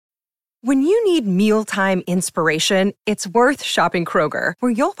When you need mealtime inspiration, it's worth shopping Kroger,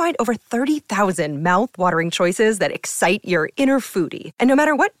 where you'll find over 30,000 mouth-watering choices that excite your inner foodie. And no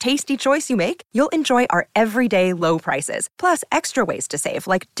matter what tasty choice you make, you'll enjoy our everyday low prices, plus extra ways to save,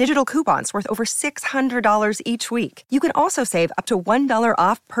 like digital coupons worth over $600 each week. You can also save up to $1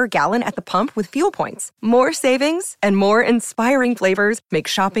 off per gallon at the pump with fuel points. More savings and more inspiring flavors make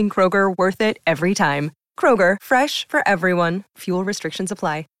shopping Kroger worth it every time. Kroger, fresh for everyone. Fuel restrictions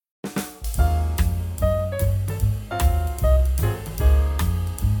apply.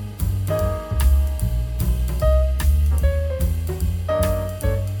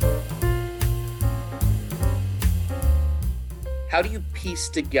 How do you piece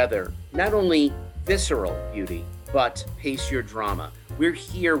together not only visceral beauty, but pace your drama? We're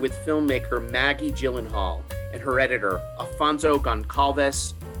here with filmmaker Maggie Gyllenhaal and her editor, Afonso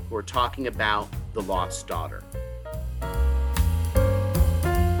Goncalves, who are talking about The Lost Daughter.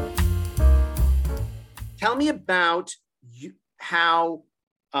 Tell me about how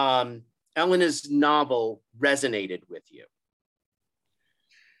Elena's novel resonated with you.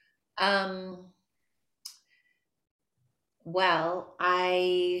 Well,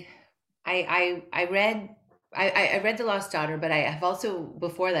 I read The Lost Daughter, but I have also,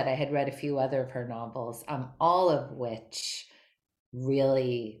 before that, I had read a few other of her novels, all of which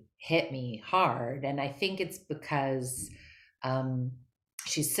really hit me hard. And I think it's because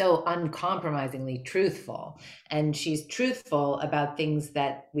she's so uncompromisingly truthful, and she's truthful about things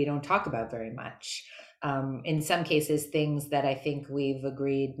that we don't talk about very much. In some cases, things that I think we've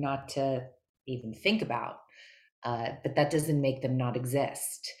agreed not to even think about. But that doesn't make them not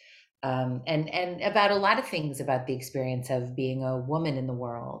exist. And about a lot of things about the experience of being a woman in the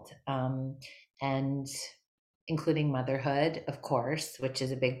world, and including motherhood, of course, which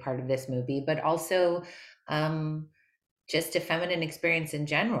is a big part of this movie, but also just a feminine experience in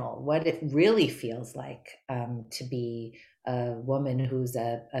general, what it really feels like to be a woman who's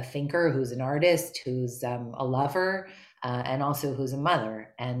a thinker, who's an artist, who's a lover, and also who's a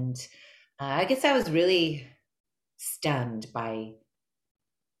mother. And I guess I was really stunned by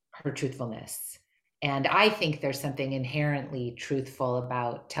her truthfulness. And I think there's something inherently truthful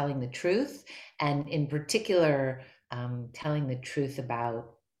about telling the truth, and in particular, telling the truth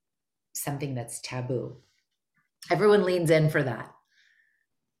about something that's taboo. Everyone leans in for that.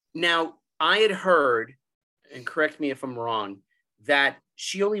 Now, I had heard, and correct me if I'm wrong, that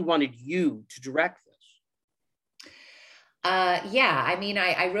she only wanted you to direct this. Yeah, I mean,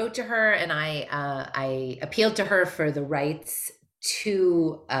 I wrote to her, and I appealed to her for the rights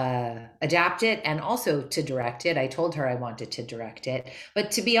to adapt it and also to direct it. I told her I wanted to direct it, but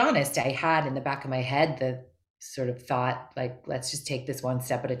to be honest, I had in the back of my head the sort of thought, like, let's just take this one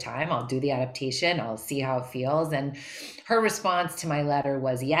step at a time. I'll do the adaptation. I'll see how it feels. And her response to my letter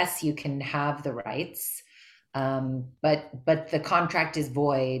was, yes, you can have the rights, but the contract is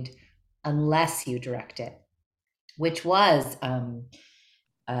void unless you direct it. Which was,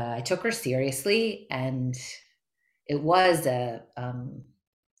 I took her seriously, and it was I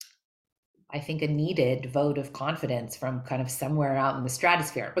think a needed vote of confidence from kind of somewhere out in the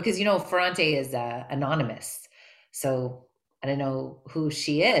stratosphere, because, you know, Ferrante is anonymous. So I don't know who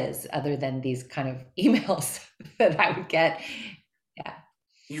she is other than these kind of emails that I would get. Yeah.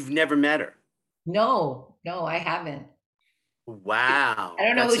 You've never met her? No, I haven't. Wow. I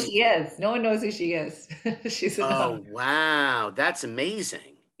don't know who she is. No one knows who she is. She's oh, wow. That's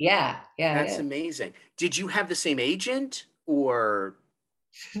amazing. Yeah. That's amazing. Did you have the same agent or?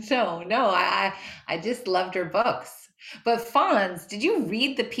 No, I just loved her books. But Fonz, did you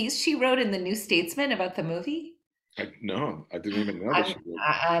read the piece she wrote in the New Statesman about the movie? No, I didn't even know that she did.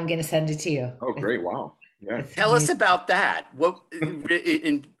 I'm going to send it to you. Oh, great. Wow. Yeah. Tell us about that. What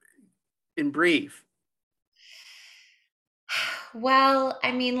in brief? Well,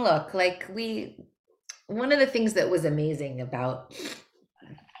 I mean, look, like one of the things that was amazing about,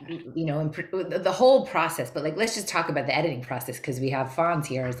 you know, the whole process, but like, let's just talk about the editing process, because we have Fonz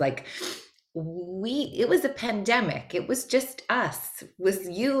here, is like, it was a pandemic. It was just us. It was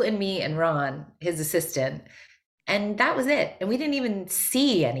you and me and Ron, his assistant. And that was it. And we didn't even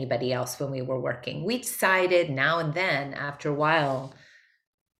see anybody else when we were working. We decided now and then, after a while,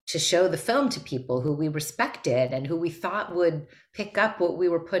 to show the film to people who we respected and who we thought would pick up what we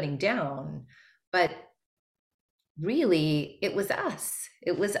were putting down. But really, it was us.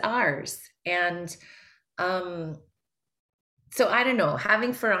 It was ours. And So I don't know,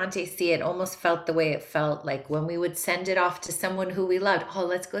 having Ferrante see it almost felt the way it felt like when we would send it off to someone who we loved. Oh,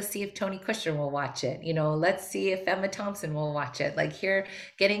 let's go see if Tony Kushner will watch it. Let's see if Emma Thompson will watch it. Like here,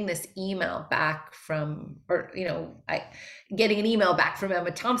 getting this email back from, or, getting an email back from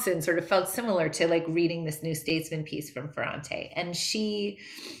Emma Thompson sort of felt similar to like reading this New Statesman piece from Ferrante. And she,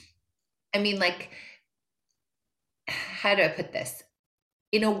 I mean, like, how do I put this?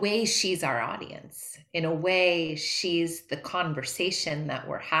 In a way, she's our audience. In a way, she's the conversation that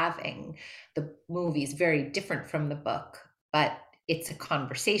we're having. The movie's very different from the book, but it's a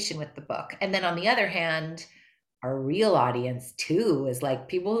conversation with the book. And then on the other hand, our real audience too is like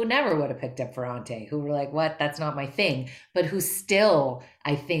people who never would have picked up Ferrante, who were like, what? That's not my thing. But who still,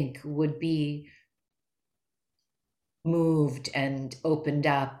 I think, would be moved and opened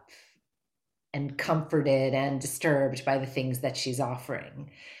up and comforted and disturbed by the things that she's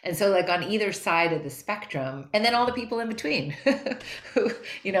offering. And so like on either side of the spectrum, and then all the people in between who,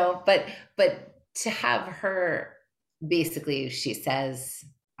 but to have her, basically she says,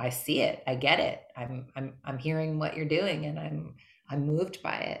 I see it, I get it. I'm hearing what you're doing and I'm moved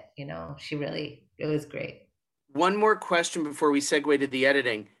by it. It was great. One more question before we segue to the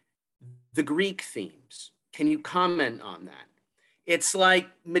editing. The Greek themes, can you comment on that? It's like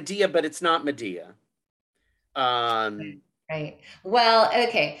Medea, but it's not Medea. Right. Well,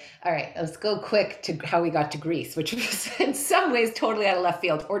 okay. All right. Let's go quick to how we got to Greece, which was in some ways totally out of left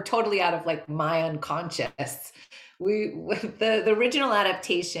field or totally out of like my unconscious. The original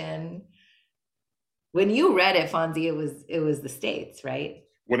adaptation, when you read it, Fonzie, it was the States, right?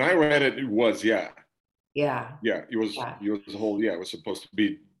 When I read it, it was, yeah. Yeah. Yeah. It was the whole, it was supposed to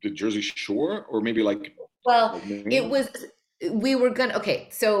be the Jersey Shore or maybe like. Well, it was. Okay,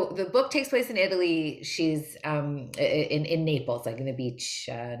 so the book takes place in Italy. She's in Naples, like in the beach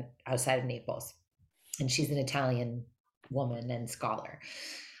outside of Naples. And she's an Italian woman and scholar.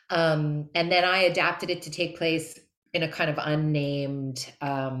 And then I adapted it to take place in a kind of unnamed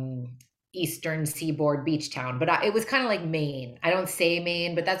eastern seaboard beach town. But it was kind of like Maine. I don't say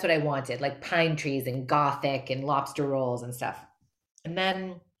Maine, but that's what I wanted, like pine trees and Gothic and lobster rolls and stuff. And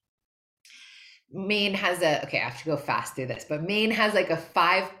then Maine has I have to go fast through this, but Maine has like a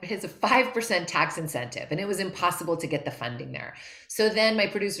 5% tax incentive, and it was impossible to get the funding there. So then my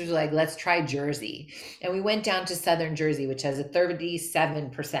producers were like, let's try Jersey. And we went down to Southern Jersey, which has a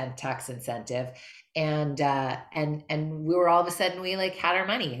 37% tax incentive. And we were all of a sudden, we like had our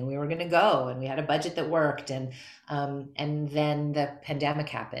money and we were going to go and we had a budget that worked. And then the pandemic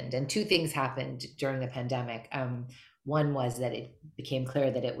happened, and two things happened during the pandemic. One was that it became clear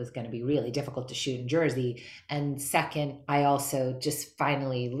that it was going to be really difficult to shoot in Jersey. And second, I also just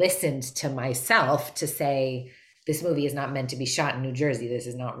finally listened to myself to say, this movie is not meant to be shot in New Jersey. This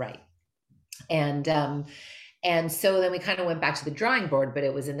is not right. And so then we kind of went back to the drawing board, but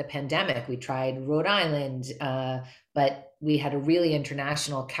it was in the pandemic. We tried Rhode Island, but we had a really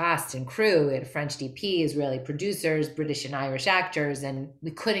international cast and crew. We had French DP, Israeli producers, British and Irish actors, and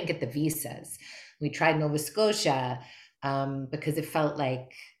we couldn't get the visas. We tried Nova Scotia because it felt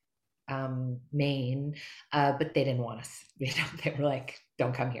like Maine, but they didn't want us. They were like,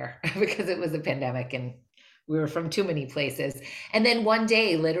 don't come here because it was a pandemic and we were from too many places. And then one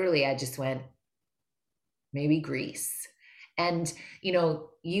day, literally, I just went, maybe Greece. And,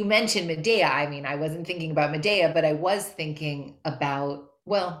 you mentioned Medea. I mean, I wasn't thinking about Medea, but I was thinking about,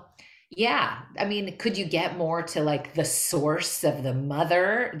 I mean, could you get more to like the source of the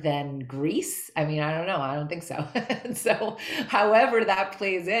mother than Greece? I mean, I don't know. I don't think so. So however that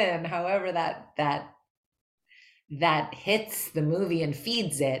plays in, however that hits the movie and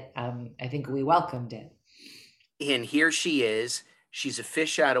feeds it, I think we welcomed it. And here she is. She's a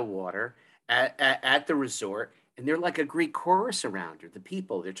fish out of water at the resort. And they're like a Greek chorus around her. The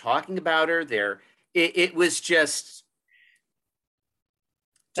people, they're talking about her. It was just...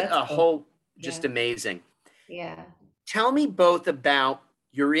 That's a whole, just amazing. Yeah. Tell me both about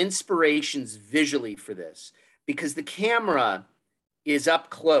your inspirations visually for this, because the camera is up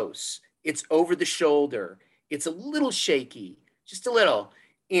close. It's over the shoulder. It's a little shaky, just a little.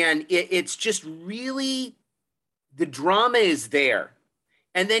 And it's just really, the drama is there.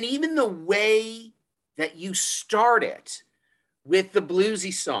 And then even the way that you start it with the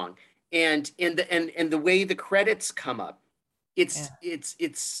bluesy song and the way the credits come up.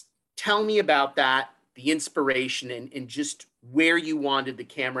 It's tell me about that, the inspiration and just where you wanted the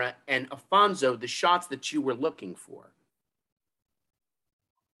camera, and Afonso, the shots that you were looking for.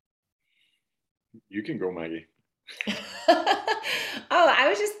 You can go, Maggie. I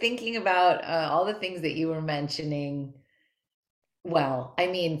was just thinking about all the things that you were mentioning. Well, I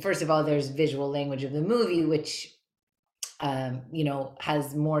mean, first of all, there's visual language of the movie, which you know,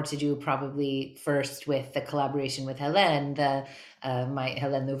 has more to do probably first with the collaboration with Helene, my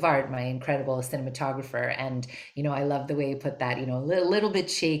Helene Louvart, my incredible cinematographer. And, you know, I love the way you put that, you know, a little bit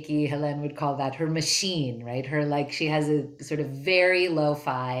shaky. Helene would call that her machine, right? Her, like, she has a sort of very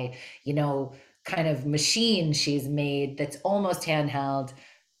lo-fi, you know, kind of machine she's made that's almost handheld,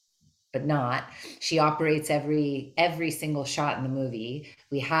 but not. She operates every single shot in the movie.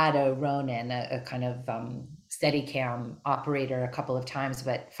 We had a Ronin, a kind of Steadicam operator a couple of times,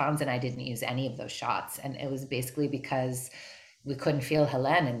 but Fonz and I didn't use any of those shots, and it was basically because we couldn't feel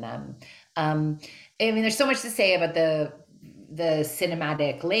Helene in them. I mean, there's so much to say about the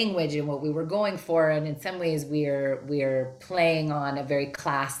cinematic language and what we were going for, and in some ways we're playing on a very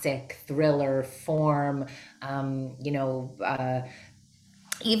classic thriller form. You know,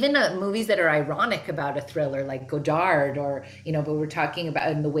 even movies that are ironic about a thriller like Godard, or, you know, but we're talking about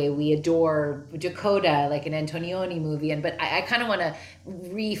in the way we adore Dakota, like an Antonioni movie. And but I kind of want to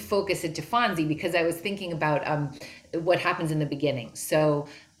refocus it to Fonzie, because I was thinking about what happens in the beginning. So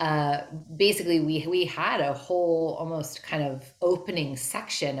basically we had a whole almost kind of opening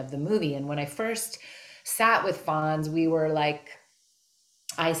section of the movie, and when I first sat with Fonz, we were like,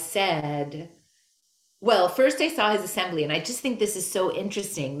 I said, well, first I saw his assembly, and I just think this is so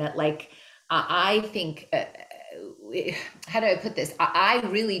interesting that, like, I think, how do I put this? I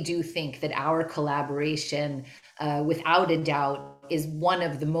really do think that our collaboration, without a doubt, is one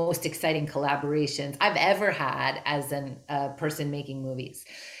of the most exciting collaborations I've ever had as a person making movies.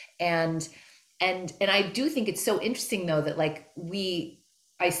 And I do think it's so interesting, though, that, like,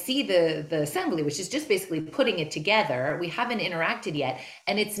 I see the assembly, which is just basically putting it together. We haven't interacted yet,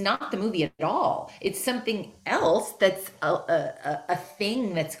 and it's not the movie at all. It's something else that's a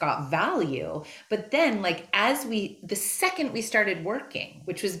thing that's got value. But then, like, the second we started working,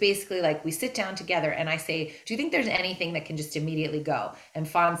 which was basically like we sit down together and I say, do you think there's anything that can just immediately go? And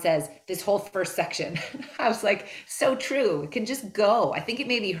Fawn says, this whole first section. I was like, so true. It can just go. I think it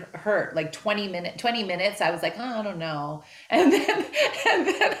maybe hurt like 20 minutes. I was like, oh, I don't know. And then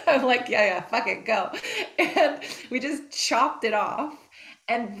I'm like, yeah, fuck it, go. And we just chopped it off.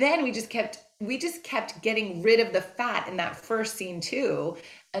 And then we just kept getting rid of the fat in that first scene too,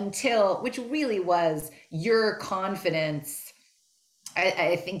 which really was your confidence.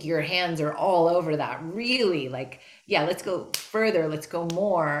 I think your hands are all over that, really, like, yeah, let's go further, let's go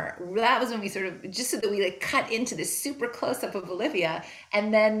more. That was when we sort of, just so that we like cut into this super close up of Olivia.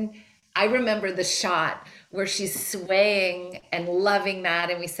 And then I remember the shot where she's swaying and loving that.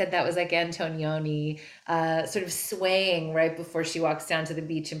 And we said that was like Antonioni, sort of swaying right before she walks down to the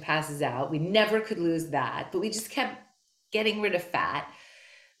beach and passes out. We never could lose that, but we just kept getting rid of fat.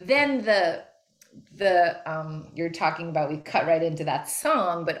 Then you're talking about, we cut right into that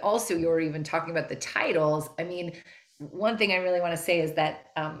song, but also you're even talking about the titles. I mean, one thing I really want to say is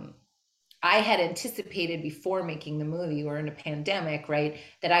that, I had anticipated before making the movie, we're in a pandemic, right,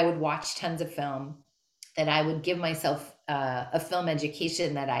 that I would watch tons of film, that I would give myself a film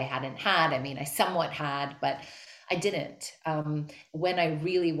education that I hadn't had. I mean, I somewhat had, but I didn't. When I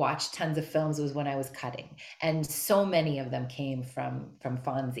really watched tons of films was when I was cutting. And so many of them came from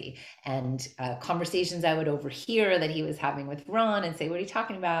Fonzie, and conversations I would overhear that he was having with Ron and say, what are you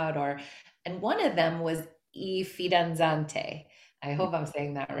talking about? And one of them was I Fidanzante. I hope I'm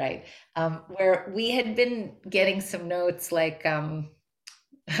saying that right. Where we had been getting some notes like, I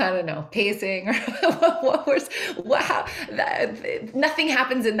don't know, pacing or nothing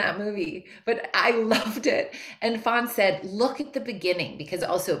happens in that movie, but I loved it. And Fawn said, look at the beginning, because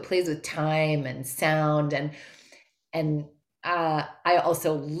also it plays with time and sound. And I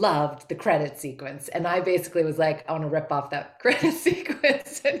also loved the credit sequence. And I basically was like, I want to rip off that credit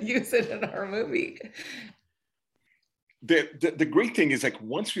sequence and use it in our movie. The great thing is, like,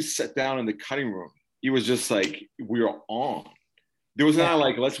 once we sat down in the cutting room, it was just like we were on. There was not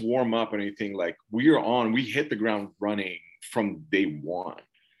like, let's warm up or anything. Like, we are on. We hit the ground running from day one.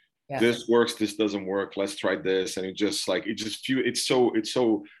 Yeah. This works. This doesn't work. Let's try this. And it's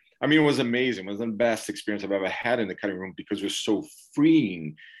so. I mean, it was amazing. It was the best experience I've ever had in the cutting room, because it was so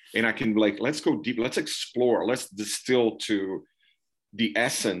freeing, and I can, like, let's go deep. Let's explore. Let's distill to the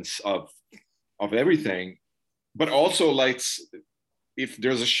essence of everything. But also, like, if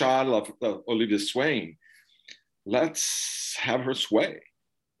there's a shot of Olivia swaying, let's have her sway.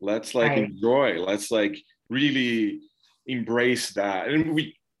 Let's enjoy. Let's really embrace that. And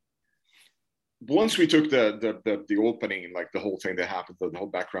once we took the opening, like the whole thing that happened, the whole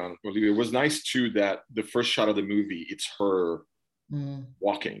background, Olivia, it was nice too that the first shot of the movie, it's her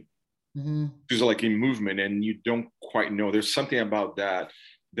walking. Mm-hmm. She's like in movement, and you don't quite know. There's something about that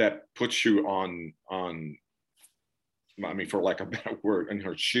puts you on I mean, for lack of better word, in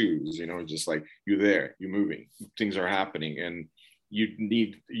her shoes, you know, just like you're there, you're moving, things are happening, and you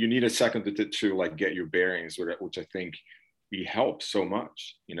need a second to like get your bearings, which I think it helps so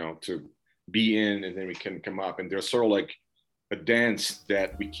much, you know, to be in, and then we can come up. And there's sort of like a dance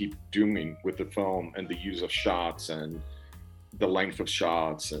that we keep doing with the film and the use of shots and the length of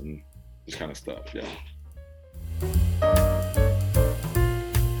shots and this kind of stuff. Yeah.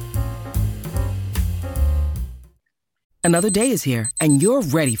 Another day is here, and you're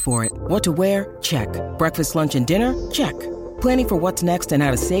ready for it. What to wear? Check. Breakfast, lunch, and dinner? Check. Planning for what's next and how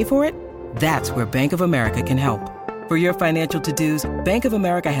to save for it? That's where Bank of America can help. For your financial to-dos, Bank of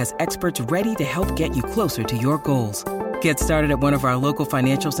America has experts ready to help get you closer to your goals. Get started at one of our local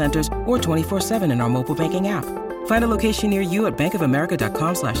financial centers or 24/7 in our mobile banking app. Find a location near you at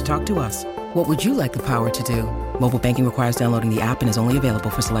bankofamerica.com/talktous. What would you like the power to do? Mobile banking requires downloading the app and is only available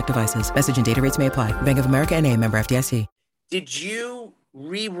for select devices. Message and data rates may apply. Bank of America NA, member FDIC. Did you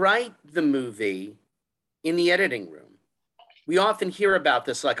rewrite the movie in the editing room? We often hear about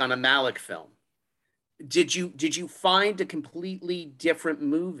this, like on a Malick film. Did you find a completely different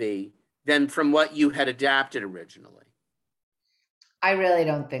movie than from what you had adapted originally? I really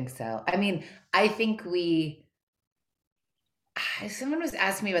don't think so. I mean, I think someone was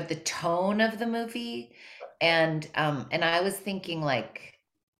asking me about the tone of the movie, and I was thinking like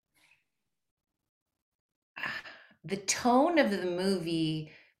the tone of the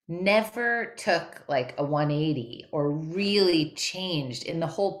movie never took like a 180 or really changed in the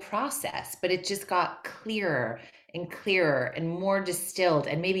whole process, but it just got clearer and more distilled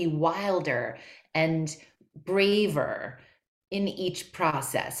and maybe wilder and braver in each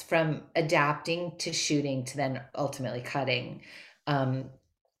process, from adapting to shooting to then ultimately cutting.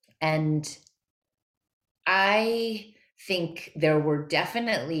 And I think there were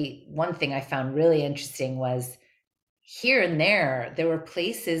definitely, one thing I found really interesting was here and there were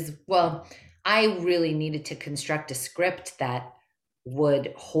places, well, I really needed to construct a script that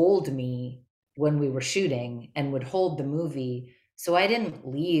would hold me when we were shooting and would hold the movie. So I didn't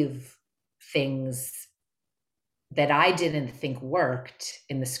leave things that I didn't think worked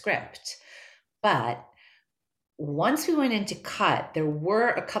in the script. But once we went into cut, there were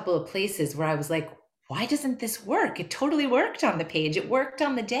a couple of places where I was like, why doesn't this work? It totally worked on the page. It worked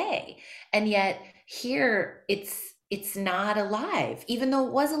on the day. And yet here it's not alive, even though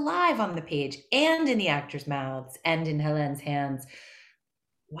it was alive on the page and in the actors' mouths and in Helene's hands.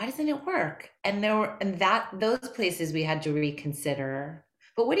 Why doesn't it work? And those places we had to reconsider.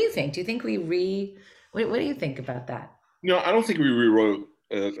 But what do you think? Do you think what do you think about that? No, I don't think we rewrote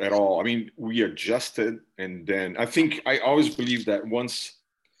at all. I mean, we adjusted, and then I always believe that once,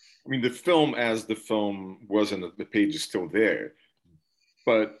 I mean, the film as the film wasn't, the page is still there,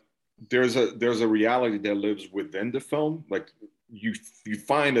 but there's a reality that lives within the film. Like you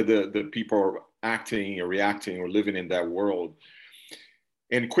find that the people are acting or reacting or living in that world,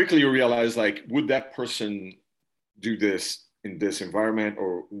 and quickly you realize, like, would that person do this in this environment,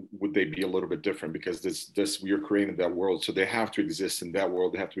 or would they be a little bit different? Because this we are creating that world, so they have to exist in that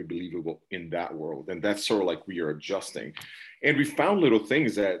world. They have to be believable in that world, and that's sort of like we are adjusting. And we found little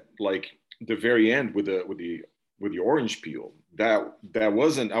things that, like the very end with the orange peel, that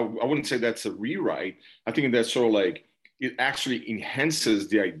wasn't. I wouldn't say that's a rewrite. I think that's sort of like it actually enhances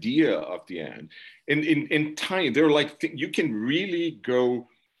the idea of the end. And in time, they're like you can really go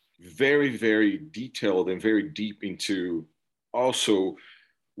very, very detailed and very deep into. Also,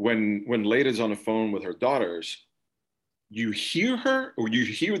 when Leda's on the phone with her daughters, you hear her or you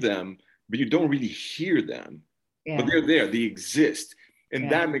hear them, but you don't really hear them. Yeah. But they're there, they exist. And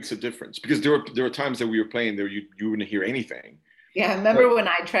that makes a difference, because there were times that we were playing there, you wouldn't hear anything. Yeah, remember when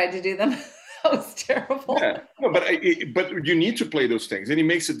I tried to do them? That was terrible. Yeah, no, but you need to play those things, and it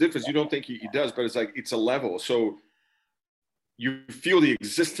makes a difference. You don't think he does, but it's like, it's a level. So you feel the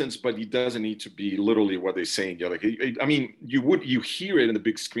existence, but it doesn't need to be literally what they're saying. You're like, I mean, you hear it in the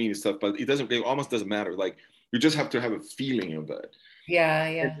big screen and stuff, but it almost doesn't matter. Like, you just have to have a feeling of it. Yeah.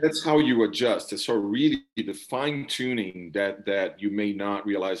 And that's how you adjust. It's sort of really the fine tuning that you may not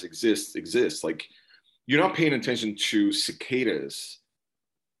realize exists. Like, you're not paying attention to cicadas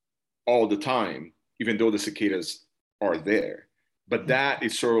all the time, even though the cicadas are there. But that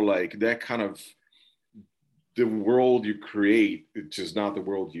is sort of like that kind of, the world you create, it's just not the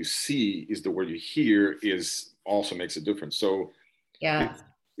world you see, is the world you hear, is also makes a difference. So yeah,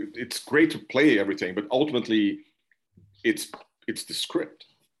 it's great to play everything, but ultimately it's the script.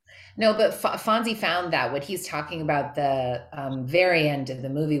 No, but Fonzie found that what he's talking about, the very end of the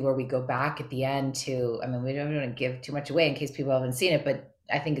movie where we go back at the end to, I mean, we don't want to give too much away in case people haven't seen it, but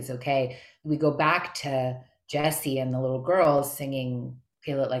I think it's okay. We go back to Jesse and the little girls singing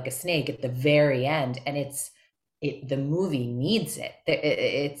 "Peel It Like a Snake" at the very end, and the movie needs it.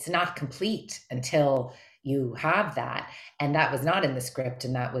 It's not complete until you have that, and that was not in the script,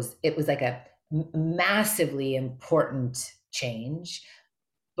 and it was like a massively important change.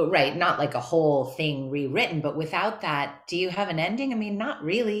 But right, not like a whole thing rewritten, but without that, do you have an ending? I mean, not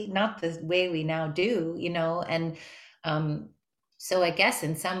really, not the way we now do, and so I guess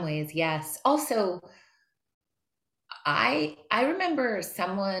in some ways, yes. Also, I remember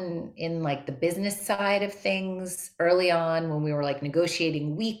someone in like the business side of things early on when we were like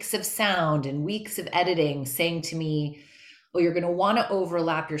negotiating weeks of sound and weeks of editing saying to me, "Oh, you're going to want to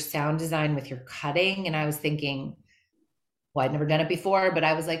overlap your sound design with your cutting." And I was thinking, well, I'd never done it before, but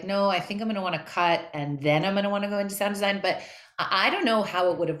I was like, no, I think I'm going to want to cut and then I'm going to want to go into sound design. But I don't know how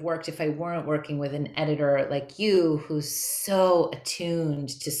it would have worked if I weren't working with an editor like you, who's so attuned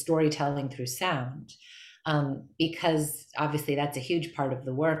to storytelling through sound. Because obviously that's a huge part of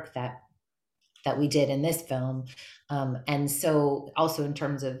the work that we did in this film. And so also in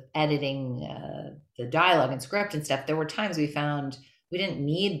terms of editing the dialogue and script and stuff, there were times we found we didn't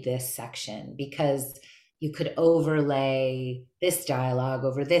need this section because you could overlay this dialogue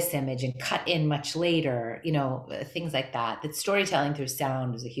over this image and cut in much later, things like that. That storytelling through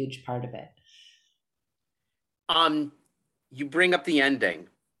sound is a huge part of it. You bring up the ending.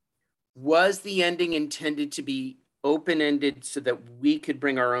 Was the ending intended to be open-ended so that we could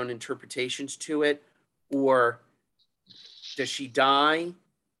bring our own interpretations to it? Or does she die?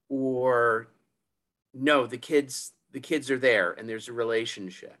 Or no, the kids are there and there's a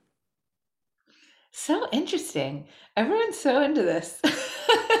relationship? So interesting. Everyone's so into this.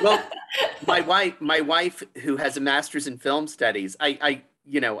 Well, my wife, who has a master's in film studies, I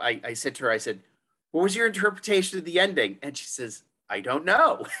said to her, I said, what was your interpretation of the ending? And she says, I don't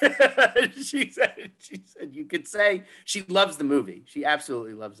know. She said, you could say she loves the movie. She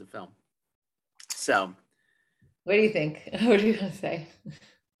absolutely loves the film. So. What do you think? What do you want to say?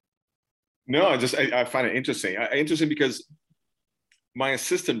 No, I find it interesting. Interesting because my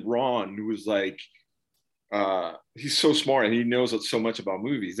assistant, Ron, who was like, he's so smart and he knows so much about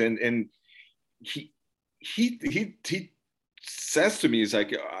movies. And he says to me, he's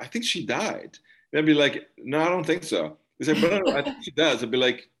like, I think she died. And I'd be like, no, I don't think so. He said, but no, I think she does. I'd be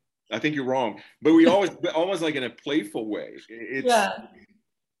like, I think you're wrong. But we almost like in a playful way. Yeah.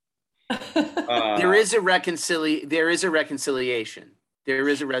 There is a reconciliation. There is a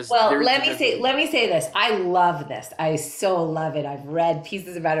let me say this. I love this. I so love it. I've read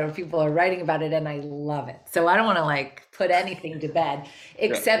pieces about it where people are writing about it and I love it. So I don't want to like put anything to bed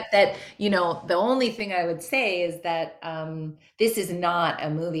except that, the only thing I would say is that this is not a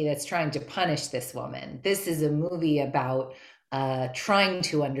movie that's trying to punish this woman. This is a movie about trying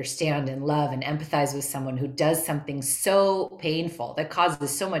to understand and love and empathize with someone who does something so painful that causes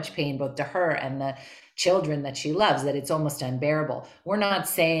so much pain both to her and the children that she loves that it's almost unbearable. We're not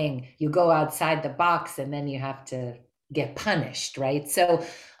saying you go outside the box and then you have to get punished, right? So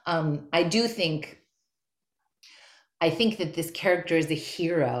I think that this character is a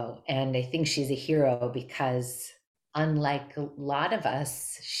hero, and I think she's a hero because unlike a lot of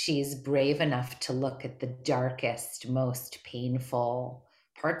us, she's brave enough to look at the darkest, most painful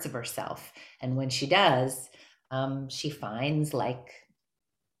parts of herself. And when she does, she finds, like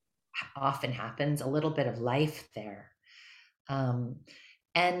often happens, a little bit of life there. And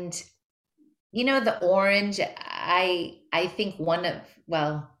the orange, I think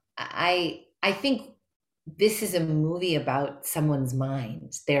I think this is a movie about someone's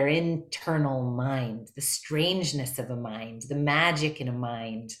mind, their internal mind, the strangeness of a mind, the magic in a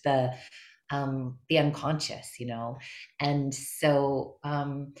mind, the unconscious, and so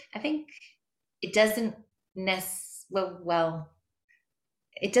I think it doesn't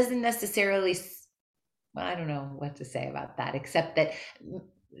it doesn't necessarily, I don't know what to say about that, except that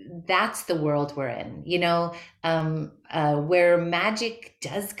that's the world we're in, where magic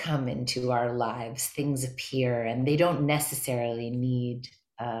does come into our lives, things appear, and they don't necessarily need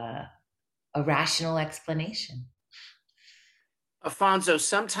a rational explanation. Afonso,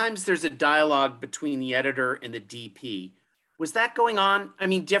 sometimes there's a dialogue between the editor and the DP. Was that going on? I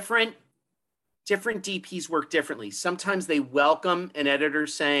mean, different DPs work differently. Sometimes they welcome an editor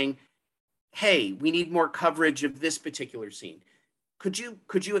saying, hey, we need more coverage of this particular scene. Could you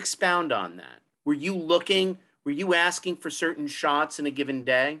expound on that? Were you asking for certain shots in a given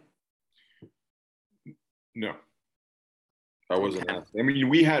day? No, I wasn't asking. I mean,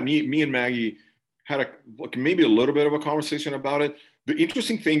 we had, me and Maggie had maybe a little bit of a conversation about it. The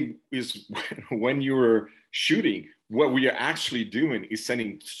interesting thing is when you were shooting, what we are actually doing is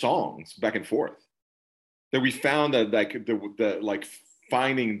sending songs back and forth. that we found that like the like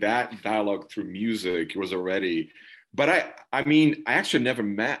finding that dialogue through music was already. But I mean, I actually never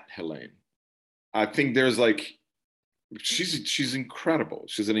met Helene. I think there's like she's incredible.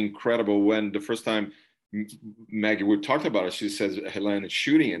 She's an incredible. When the first time Maggie we talked about it, she says Helene is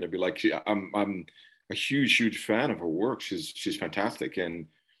shooting, and I'd be like, I'm a huge fan of her work. She's fantastic, and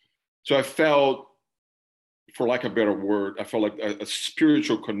so I felt, for lack of a better word, I felt like a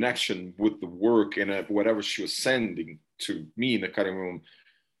spiritual connection with the work and whatever she was sending to me in the cutting room,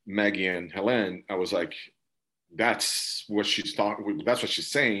 Maggie and Helene. I was like, that's what she's talking. That's what she's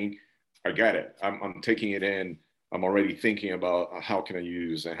saying. I get it. I'm taking it in. I'm already thinking about how can I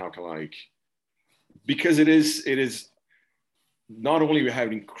use and how can I, because it is not only we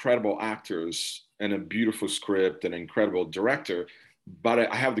have incredible actors and a beautiful script and an incredible director, but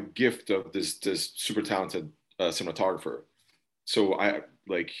I have the gift of this super talented cinematographer. So I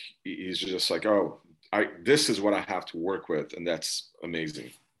like, he's just like, oh, this is what I have to work with, and that's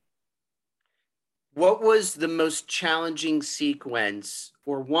amazing. What was the most challenging sequence,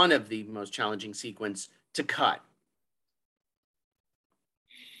 or one of the most challenging sequence to cut?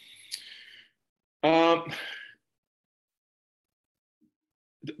 I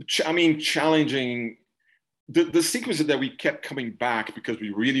mean, challenging. The sequences that we kept coming back because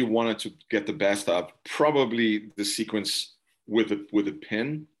we really wanted to get the best of, probably the sequence with the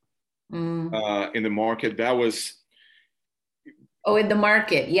pin in the market. That was. Oh, in the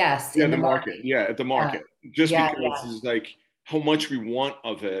market, yes. Yeah, in the market. Yeah, at the market. Yeah. Just because it's like how much we want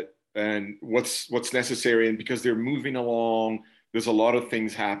of it and what's necessary, and because they're moving along, there's a lot of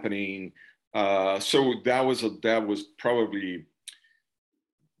things happening. So that was probably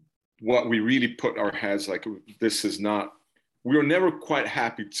what we really put our heads like, this is not. We were never quite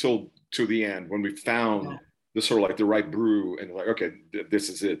happy to the end when we found the sort of like the right brew and like, okay, this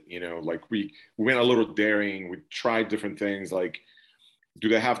is it. You know, like we went a little daring. We tried different things like. Do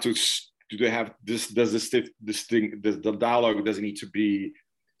they have this? Does this thing? The dialogue doesn't need to be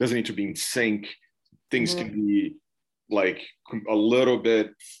in sync. Things can be like a little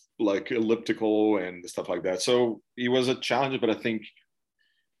bit like elliptical and stuff like that. So it was a challenge, but I think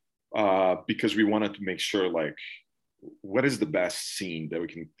because we wanted to make sure like what is the best scene that we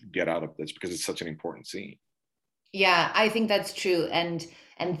can get out of this, because it's such an important scene. Yeah, I think that's true. And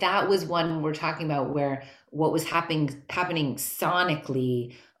that was one we're talking about where what was happening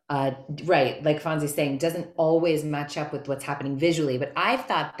sonically, right, like Fonzie's saying, doesn't always match up with what's happening visually. But I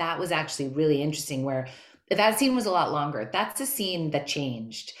thought that was actually really interesting, where that scene was a lot longer. That's a scene that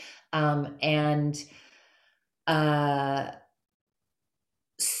changed.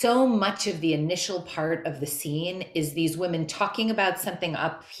 So much of the initial part of the scene is these women talking about something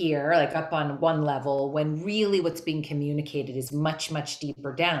up here, like up on one level, when really what's being communicated is much, much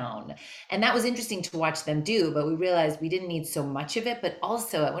deeper down. And that was interesting to watch them do, but we realized we didn't need so much of it. But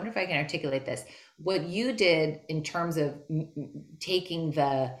also, I wonder if I can articulate this. What you did in terms of taking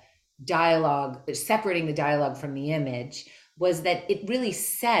the dialogue, separating the dialogue from the image, was that it really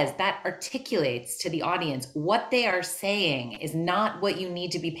says, that articulates to the audience what they are saying is not what you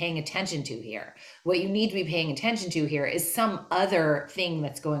need to be paying attention to here. What you need to be paying attention to here is some other thing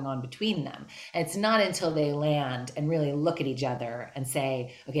that's going on between them. And it's not until they land and really look at each other and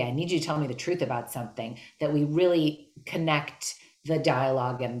say, okay, I need you to tell me the truth about something, that we really connect the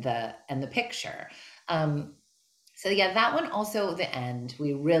dialogue and the picture. So yeah, that one also, the end,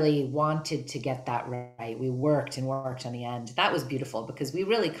 we really wanted to get that right. We worked and worked on the end. That was beautiful because we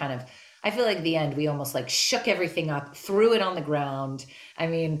really kind of, I feel like the end, we almost like shook everything up, threw it on the ground. I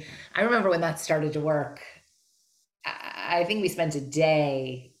mean, I remember when that started to work, I think we spent a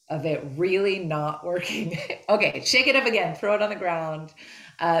day of it really not working. Okay, shake it up again, throw it on the ground.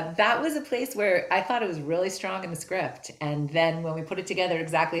 That was a place where I thought it was really strong in the script. And then when we put it together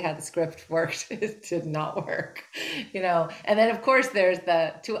exactly how the script worked, it did not work, you know? And then of course there's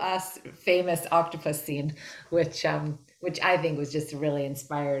the, to us, famous octopus scene, which I think was just a really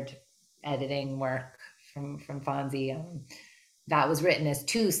inspired editing work from Fonzie. That was written as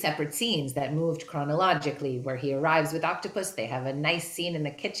two separate scenes that moved chronologically, where he arrives with octopus. They have a nice scene in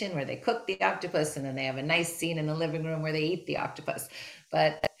the kitchen where they cook the octopus, and then they have a nice scene in the living room where they eat the octopus.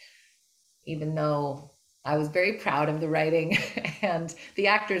 But even though I was very proud of the writing and the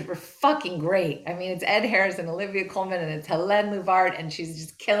actors were fucking great. I mean, it's Ed Harris and Olivia Colman and it's Helene Louvart and she's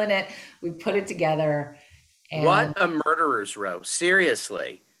just killing it. We put it together. And what a murderer's row.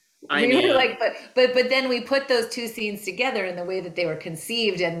 Seriously. I mean, were like, but then we put those two scenes together in the way that they were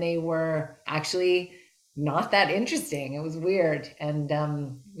conceived, and they were actually not that interesting. It was weird, and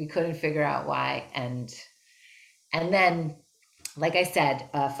we couldn't figure out why. And then like I said,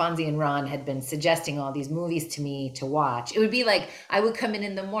 Fonzie and Ron had been suggesting all these movies to me to watch. It would be like I would come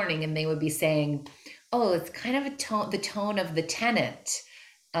in the morning and they would be saying, "Oh, it's kind of the tone of The Tenant,"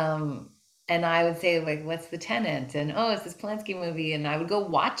 and I would say like, "What's The Tenant?" And oh, it's this Polanski movie, and I would go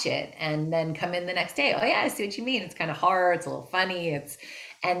watch it, and then come in the next day. Oh yeah, I see what you mean. It's kind of horror. It's a little funny.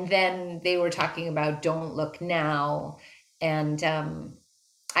 And then they were talking about Don't Look Now, and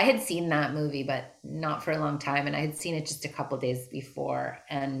I had seen that movie, but not for a long time. And I had seen it just a couple days before.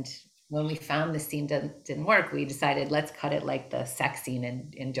 And when we found the scene didn't work, we decided let's cut it like the sex scene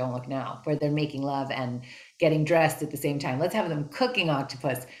in Don't Look Now, where they're making love and getting dressed at the same time. Let's have them cooking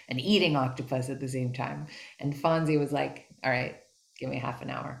octopus and eating octopus at the same time. And Fonzie was like, all right, give me half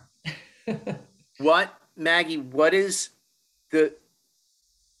an hour. Maggie, what is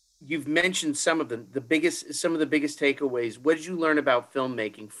you've mentioned some of the biggest takeaways. What did you learn about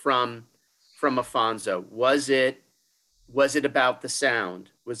filmmaking from Afonso? Was it about the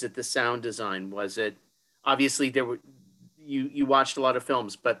sound? Was it the sound design? Was it, obviously you watched a lot of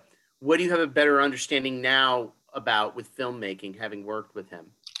films, but what do you have a better understanding now about with filmmaking, having worked with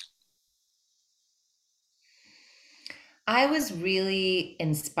him? I was really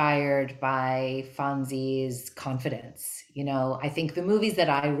inspired by Fonzie's confidence. I think the movies that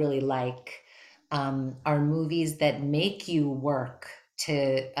I really like are movies that make you work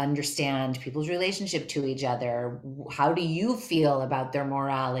to understand people's relationship to each other. How do you feel about their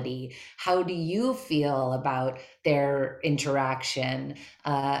morality? How do you feel about their interaction?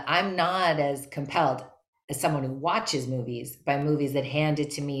 I'm not as compelled as someone who watches movies by movies that hand it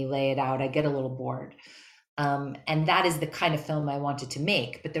to me, lay it out. I get a little bored. And that is the kind of film I wanted to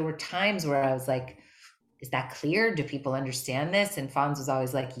make. But there were times where I was like, is that clear? Do people understand this? And Fonz was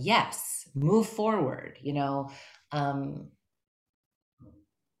always like, yes, move forward,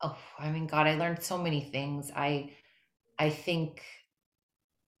 Oh, I mean, God, I learned so many things. I think,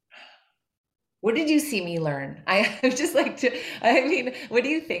 what did you see me learn? I just like to, what do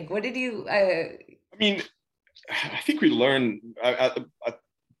you think? What did you, I think we learn,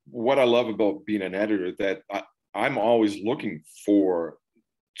 what I love about being an editor, that I'm always looking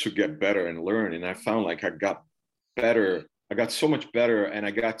to get better and learn. And I found like I got better. I got so much better, and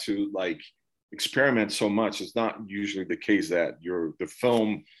I got to like experiment so much. It's not usually the case that the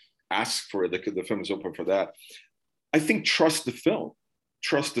film asks for it. The film is open for that. I think trust the film,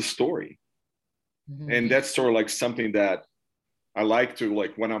 trust the story. Mm-hmm. And that's sort of like something that I like to,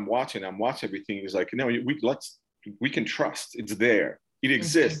 like when I'm watching everything. Is like, we can trust. It's there. It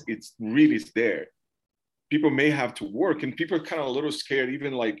exists. Mm-hmm. It's really there. People may have to work, and people are kind of a little scared,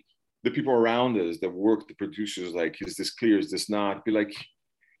 even like the people around us that work, the producers, like, is this clear? Is this not? Be like,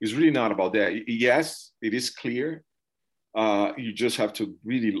 it's really not about that. Yes, it is clear. You just have to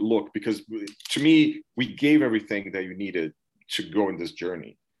really look, because to me, we gave everything that you needed to go in this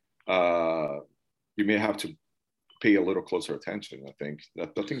journey. You may have to pay a little closer attention. I think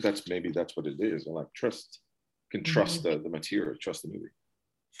that's what it is. I like trust. Can trust the material, trust the movie.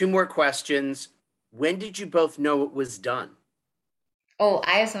 Two more questions. When did you both know it was done? Oh,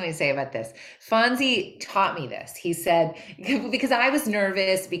 I have something to say about this. Fonzie taught me this. He said, because I was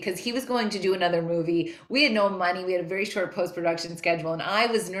nervous because he was going to do another movie. We had no money. We had a very short post-production schedule. And I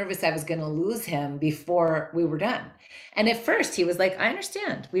was nervous I was going to lose him before we were done. And at first he was like, I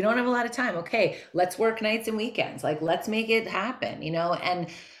understand. We don't have a lot of time. Okay, let's work nights and weekends. Like, let's make it happen,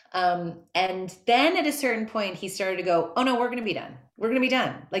 And then at a certain point he started to go, oh no, we're going to be done. We're going to be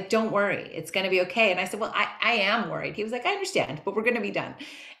done. Like, don't worry. It's going to be okay. And I said, well, I am worried. He was like, I understand, but we're going to be done.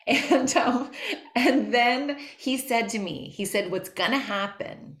 And then he said to me, he said, what's going to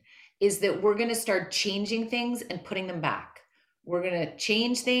happen is that we're going to start changing things and putting them back. We're going to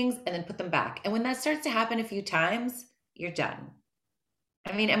change things and then put them back. And when that starts to happen a few times, you're done.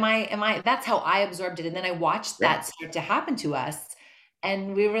 I mean, that's how I absorbed it. And then I watched that start to happen to us.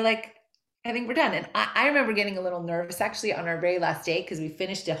 And we were like, I think we're done. And I remember getting a little nervous actually on our very last day, because we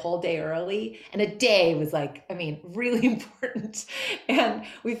finished a whole day early, and a day was like, really important. And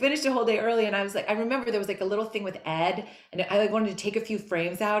we finished a whole day early, and I was like, I remember there was like a little thing with Ed, and I like wanted to take a few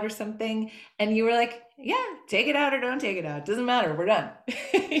frames out or something. And you were like, yeah, take it out or don't take it out. It doesn't matter. We're done.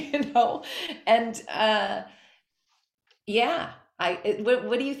 And yeah.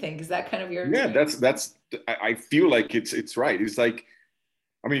 What do you think? Is that kind of your experience? That's I feel like it's right. It's like,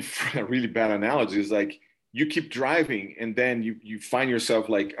 for a really bad analogy, is like you keep driving and then you find yourself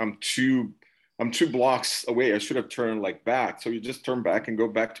like, I'm 2 blocks away. I should have turned like back. So you just turn back and go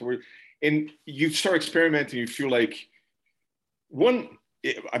back to where, and you start experimenting. You feel like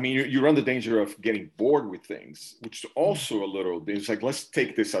you run the danger of getting bored with things, which is also a little, it's like, let's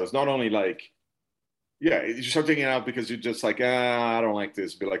take this out. It's not only like Yeah, you start taking it out because you're just like, I don't like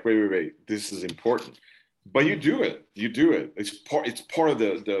this. Be like, wait, this is important. But you do it. It's part of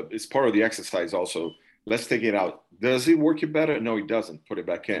the exercise also. Let's take it out. Does it work it better? No, it doesn't. Put it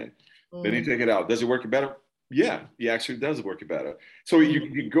back in. Then you take it out. Does it work it better? Yeah, it actually does work it better. So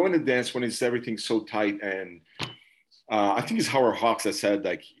you go into dance when it's everything so tight. And I think it's Howard Hawks that said,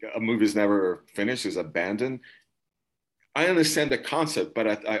 like, a movie is never finished, is abandoned. I understand the concept,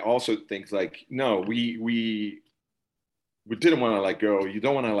 but I also think, like, no, we didn't want to let go. You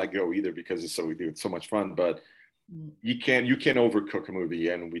don't want to let go either because it's so much fun. But you can't overcook a movie,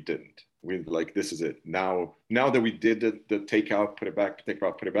 and we didn't. We like, this is it. Now that we did the takeout, put it back, take it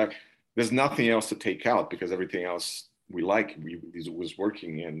out, put it back. There's nothing else to take out because everything else we was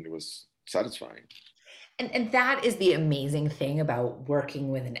working and it was satisfying. And that is the amazing thing about working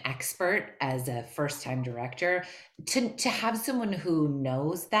with an expert as a first-time director, to have someone who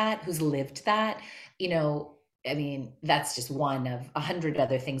knows that, who's lived that, I mean, that's just one of 100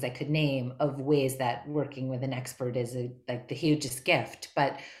 other things I could name of ways that working with an expert is like the hugest gift.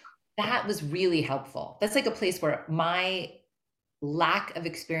 But that was really helpful. That's like a place where my lack of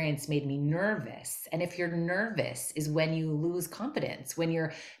experience made me nervous. And if you're nervous is when you lose confidence, when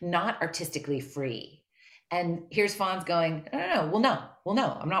you're not artistically free. And here's Fonz going, no, well,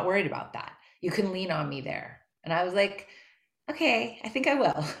 no, I'm not worried about that. You can lean on me there. And I was like, okay, I think I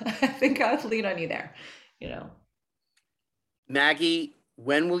will. I think I'll lean on you there, Maggie,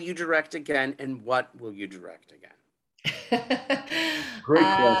 when will you direct again, and what will you direct again? Great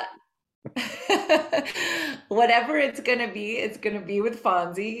question. Whatever it's gonna be with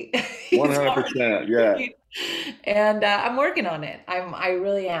Fonzie. 100%, yeah. And I'm working on it. I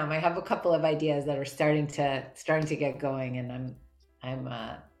really am. I have a couple of ideas that are starting to get going, and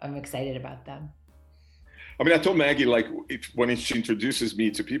I'm excited about them. I mean, I told Maggie, like, when she introduces me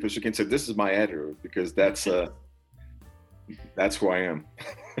to people, she can say, "This is my editor," because that's who I am.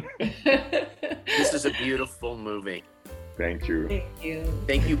 This is a beautiful movie. Thank you. Thank you.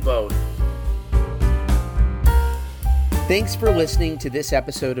 Thank you both. Thanks for listening to this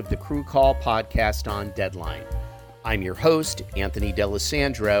episode of the Crew Call podcast on Deadline. I'm your host, Anthony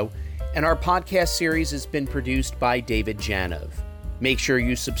D'Alessandro, and our podcast series has been produced by David Janov. Make sure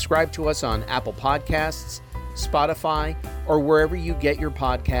you subscribe to us on Apple Podcasts, Spotify, or wherever you get your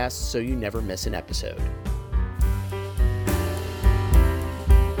podcasts so you never miss an episode.